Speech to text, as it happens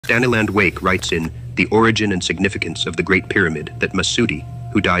Staniland Wake writes in The Origin and Significance of the Great Pyramid that Masudi,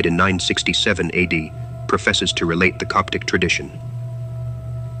 who died in 967 AD, professes to relate the Coptic tradition.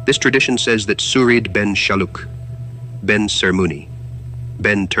 This tradition says that Surid ben Shaluk, ben Sermuni,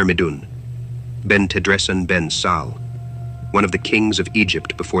 ben Termidun, ben Tedresan ben Sal, one of the kings of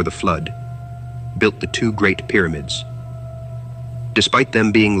Egypt before the flood, built the two great pyramids. Despite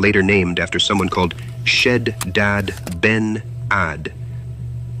them being later named after someone called Shed-Dad ben Ad,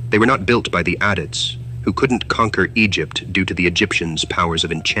 they were not built by the Adites, who couldn't conquer Egypt due to the Egyptians' powers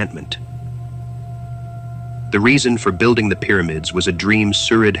of enchantment. The reason for building the pyramids was a dream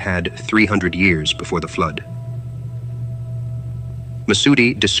Surid had 300 years before the flood.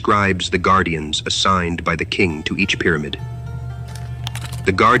 Masudi describes the guardians assigned by the king to each pyramid.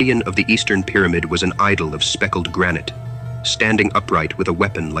 The guardian of the eastern pyramid was an idol of speckled granite, standing upright with a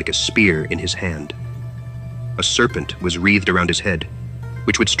weapon like a spear in his hand. A serpent was wreathed around his head,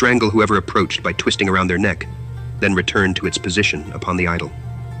 which would strangle whoever approached by twisting around their neck, then return to its position upon the idol.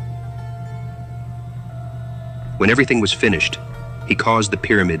 When everything was finished, he caused the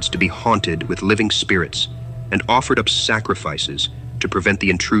pyramids to be haunted with living spirits and offered up sacrifices to prevent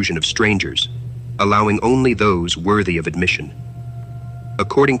the intrusion of strangers, allowing only those worthy of admission.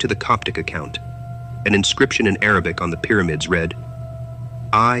 According to the Coptic account, an inscription in Arabic on the pyramids read,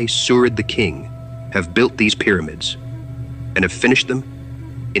 "I, Surid the king, have built these pyramids and have finished them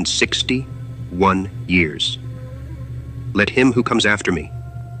in 61 years. Let him who comes after me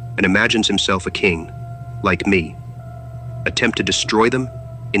and imagines himself a king, like me, attempt to destroy them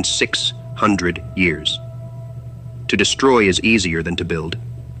in 600 years. To destroy is easier than to build.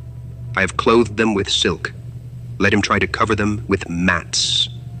 I have clothed them with silk. Let him try to cover them with mats."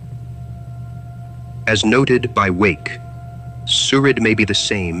 As noted by Wake, Surid may be the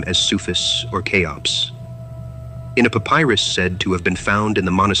same as Sufis or Cheops. In a papyrus said to have been found in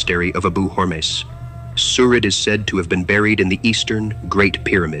the monastery of Abu Hormes, Surid is said to have been buried in the eastern Great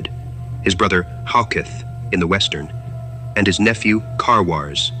Pyramid, his brother Hauketh in the western, and his nephew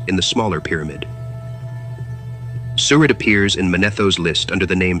Karwars in the smaller pyramid. Surid appears in Manetho's list under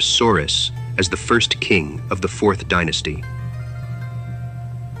the name Soris as the first king of the 4th dynasty.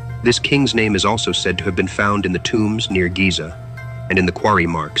 This king's name is also said to have been found in the tombs near Giza and in the quarry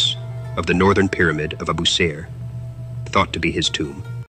marks of the northern pyramid of Abu Sair, thought to be his tomb.